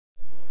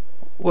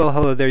Well,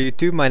 hello there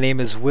YouTube. My name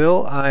is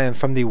Will. I am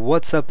from the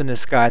What's Up in the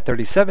Sky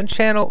 37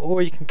 channel,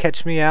 or you can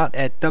catch me out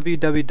at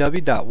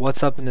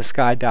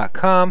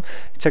www.what'supinthesky.com.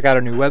 Check out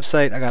our new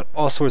website. I got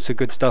all sorts of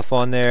good stuff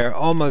on there.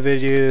 All my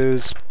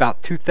videos,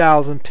 about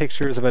 2,000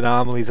 pictures of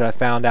anomalies that I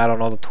found out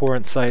on all the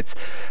torrent sites.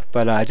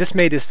 But I just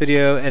made this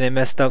video and it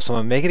messed up, so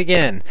I'm going to make it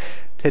again.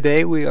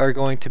 Today we are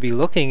going to be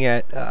looking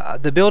at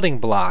the building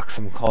blocks,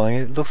 I'm calling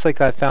it. It looks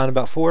like I found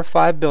about 4 or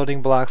 5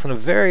 building blocks on a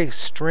very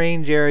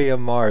strange area of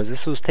Mars.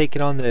 This was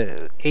taken on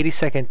the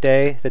 82nd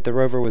day that the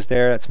rover was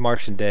there. That's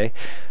Martian Day,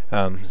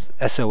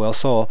 SOL,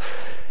 Sol.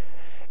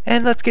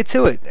 And let's get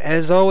to it.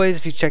 As always,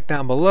 if you check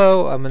down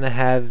below, I'm going to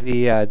have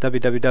the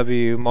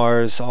www,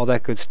 Mars, all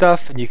that good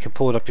stuff, and you can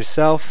pull it up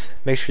yourself.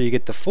 Make sure you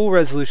get the full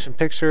resolution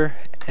picture,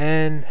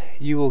 and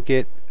you will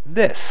get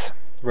this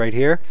right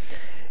here.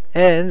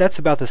 And that's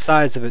about the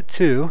size of it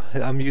too.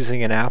 I'm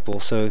using an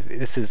Apple, so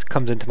this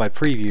comes into my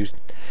preview.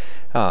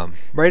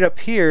 Right up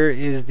here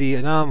is the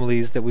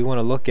anomalies that we want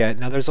to look at.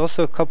 Now there's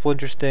also a couple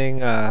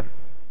interesting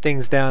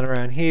things down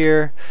around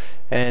here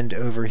and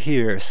over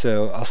here.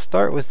 So I'll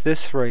start with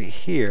this right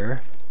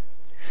here.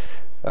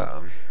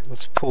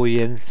 Let's pull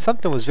you in.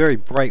 Something was very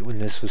bright when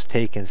this was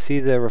taken. See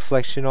the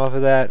reflection off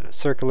of that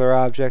circular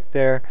object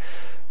there?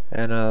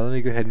 And let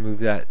me go ahead and move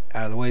that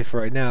out of the way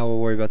for right now. We'll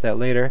worry about that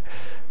later.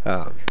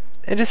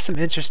 And just some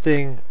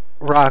interesting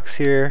rocks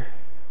here.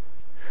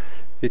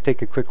 If you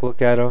take a quick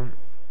look at them,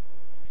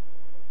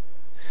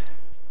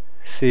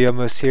 see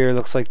almost here,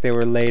 looks like they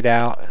were laid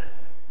out.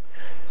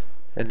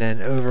 And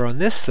then over on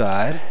this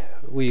side,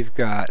 we've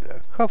got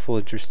a couple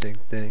interesting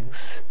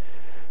things.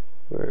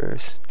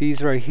 Where's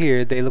these right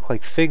here? They look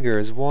like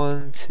fingers.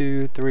 1,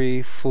 2,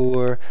 3,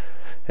 4.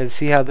 And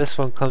see how this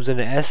one comes in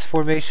an S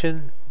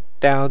formation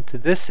down to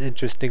this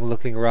interesting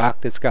looking rock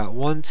that's got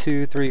 1,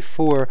 2, 3,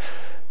 4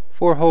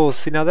 holes.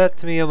 See, now that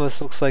to me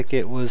almost looks like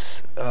it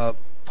was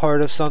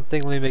part of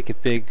something. Let me make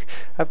it big.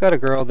 I've got a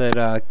girl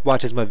that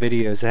watches my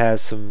videos that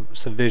has some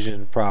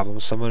vision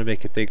problems, so I'm going to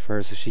make it big for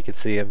her so she can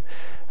see them.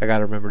 I got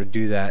to remember to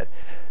do that.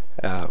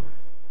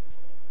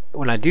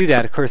 When I do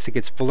that, of course it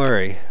gets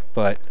blurry,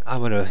 but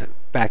I'm going to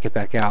back it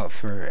back out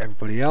for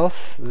everybody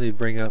else. Let me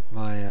bring up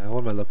my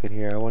what am I looking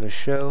here? I want to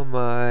show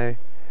my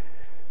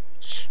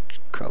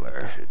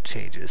color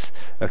changes.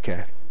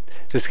 Okay,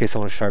 just in case I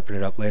want to sharpen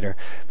it up later.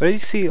 But you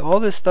see all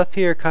this stuff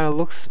here kind of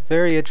looks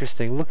very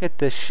interesting. Look at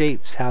the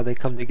shapes, how they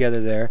come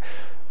together there.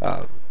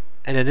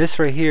 And then this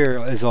right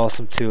here is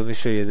awesome too. Let me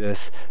show you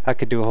this. I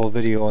could do a whole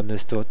video on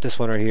this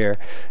one right here.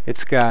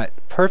 It's got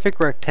perfect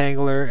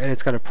rectangular and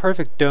it's got a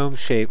perfect dome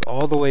shape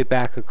all the way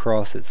back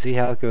across it. See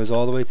how it goes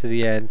all the way to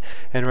the end.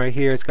 And right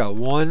here it's got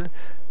 1,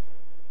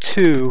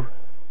 2,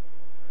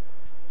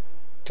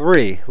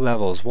 3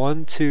 levels.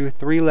 1, 2,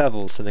 3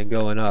 levels, and then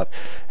going up.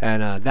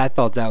 And I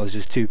thought that was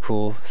just too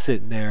cool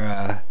sitting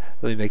there.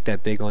 Let me make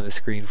that big on the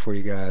screen for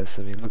you guys.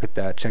 I mean, look at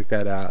that. Check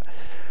that out.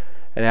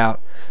 And now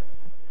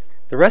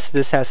the rest of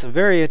this has some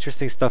very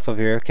interesting stuff over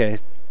here. Okay,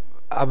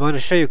 I'm going to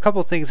show you a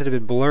couple things that have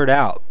been blurred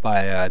out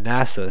by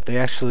NASA. They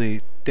actually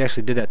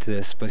did that to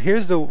this. But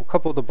here's a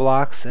couple of the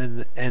blocks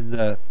and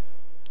the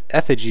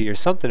effigy or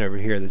something over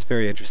here that's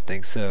very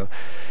interesting. So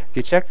if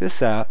you check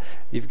this out,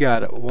 you've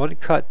got one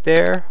cut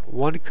there,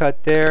 one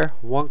cut there,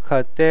 one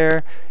cut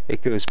there.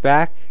 It goes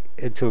back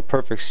into a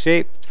perfect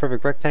shape,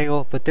 perfect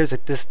rectangle, but there's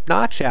this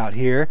notch out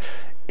here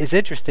is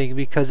interesting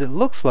because it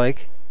looks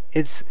like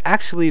it's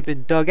actually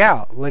been dug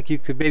out, like you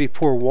could maybe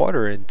pour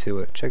water into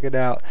it. Check it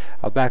out.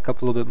 I'll back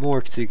up a little bit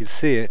more so you can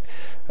see it.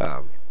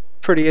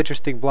 Pretty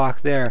interesting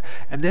block there.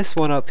 And this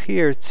one up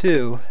here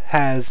too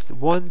has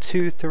 1,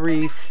 2,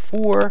 3,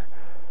 4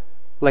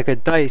 like a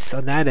dice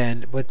on that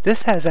end, but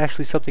this has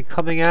actually something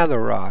coming out of the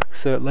rock,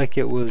 so like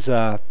it was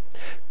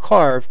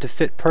carved to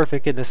fit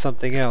perfect into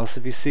something else.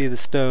 If you see the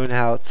stone,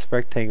 how it's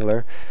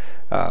rectangular.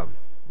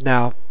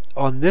 Now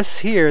on this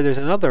here there's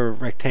another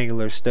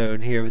rectangular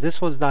stone here, but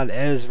this one's not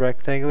as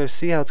rectangular.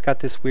 See how it's got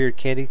this weird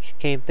candy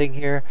cane thing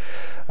here?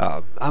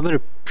 I'm going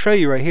to show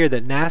you right here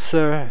that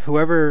NASA,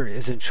 whoever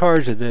is in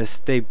charge of this,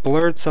 they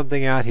blurred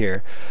something out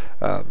here.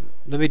 Let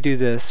me do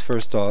this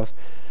first off.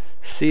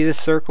 See the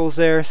circles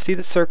there? See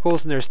the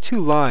circles, and there's 2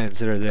 lines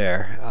that are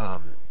there.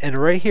 And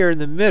right here in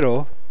the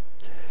middle,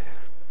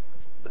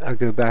 I'll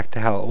go back to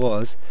how it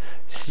was.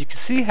 So you can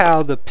see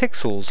how the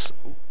pixels,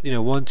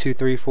 1, 2,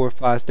 3, 4,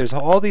 5, there's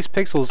all these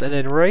pixels, and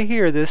then right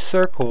here, this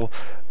circle,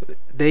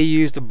 they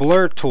used the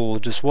blur tool,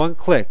 just one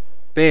click,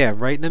 bam,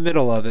 right in the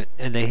middle of it,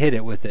 and they hit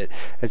it with it.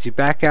 As you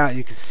back out,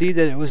 you can see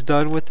that it was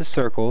done with the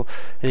circle,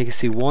 and you can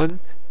see one,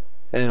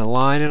 and a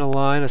line and a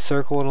line, a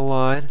circle and a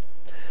line.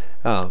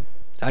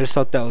 I just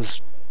thought that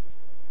was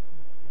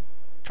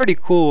pretty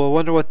cool. I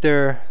wonder what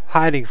they're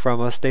hiding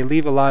from us. They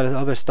leave a lot of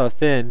other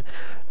stuff in.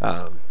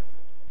 But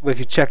if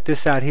you check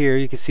this out here,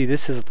 you can see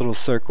this is a little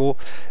circle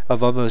of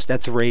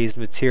that's raised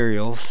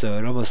material, so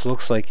it almost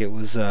looks like it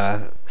was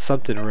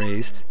something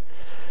raised.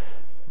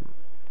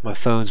 My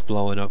phone's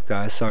blowing up,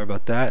 guys. Sorry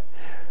about that.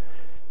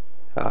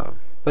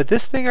 But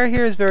this thing right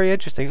here is very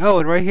interesting. Oh,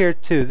 and right here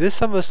too.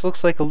 This almost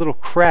looks like a little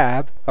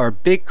crab, or a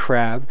big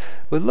crab,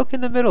 but look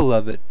in the middle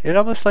of it. It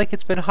almost like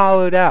it's been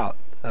hollowed out.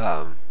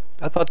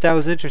 I thought that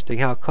was interesting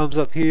how it comes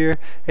up here.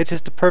 It's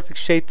just the perfect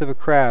shape of a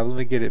crab. Let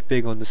me get it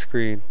big on the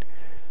screen.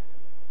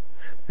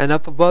 And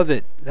up above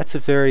it, that's a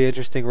very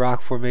interesting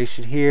rock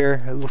formation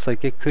here. It looks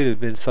like it could have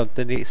been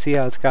something. You see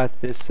how it's got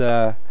this,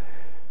 the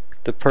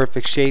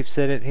perfect shapes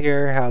in it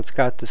here? How it's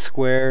got the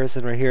squares,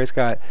 and right here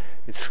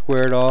it's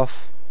squared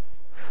off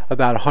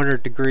about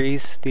 100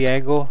 degrees, the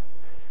angle.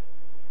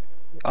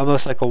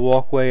 Almost like a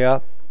walkway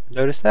up.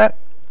 Notice that?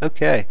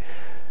 Okay.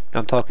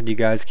 I'm talking to you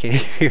guys, can't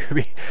hear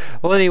me.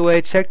 Well,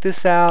 anyway, check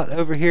this out.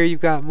 Over here you've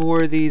got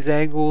more of these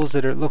angles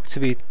that look to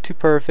be too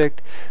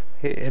perfect.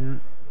 And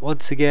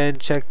once again,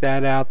 check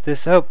that out.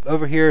 This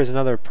over here is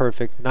another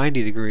perfect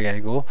 90-degree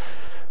angle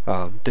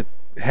that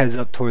heads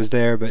up towards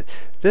there. But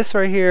this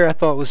right here I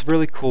thought was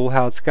really cool,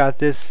 how it's got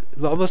this,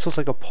 it almost looks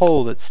like a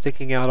pole that's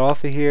sticking out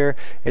off of here.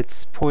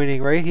 It's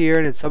pointing right here,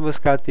 and it's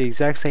almost got the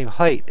exact same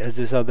height as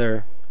this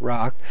other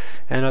rock.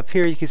 And up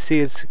here you can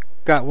see it's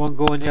got one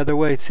going the other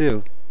way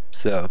too.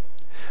 So,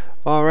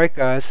 alright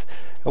guys,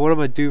 and what I'm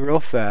going to do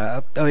real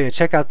fast, oh yeah,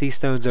 check out these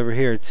stones over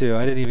here too.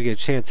 I didn't even get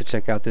a chance to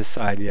check out this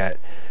side yet.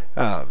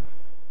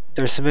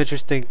 There's some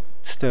interesting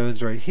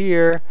stones right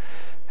here,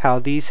 how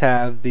these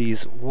have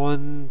these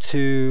 1,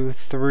 2,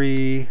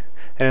 3,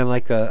 and then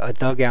like a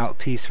dugout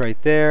piece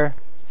right there.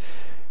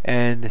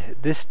 And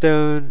this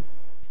stone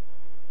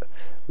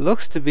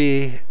looks to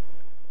be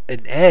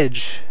an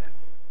edge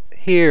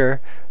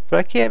here, but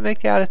I can't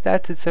make out if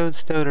that's its own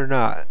stone or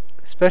not,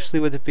 especially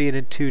with it being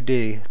in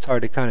 2D. It's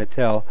hard to kind of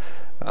tell,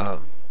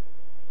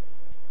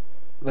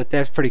 but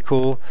that's pretty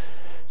cool.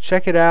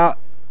 Check it out,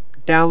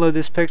 download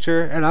this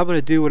picture, and I'm going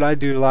to do what I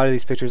do to a lot of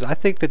these pictures. I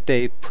think that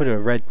they put a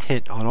red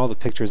tint on all the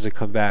pictures that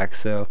come back,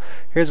 so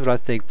here's what I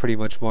think pretty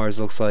much Mars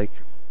looks like.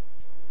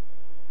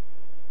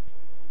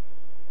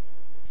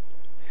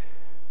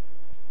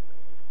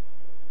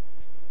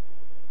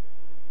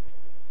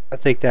 I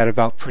think that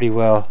about pretty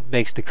well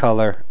makes the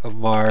color of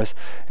Mars,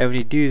 and when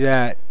you do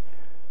that,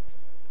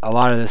 a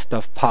lot of this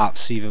stuff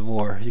pops even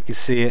more. You can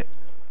see it.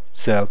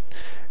 So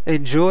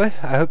enjoy.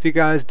 I hope you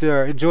guys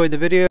are enjoying the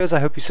videos. I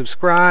hope you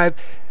subscribe,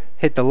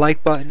 hit the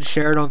like button,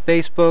 share it on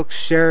Facebook,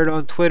 share it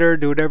on Twitter,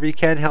 do whatever you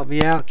can, help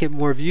me out, get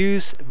more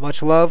views.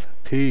 Much love.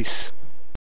 Peace.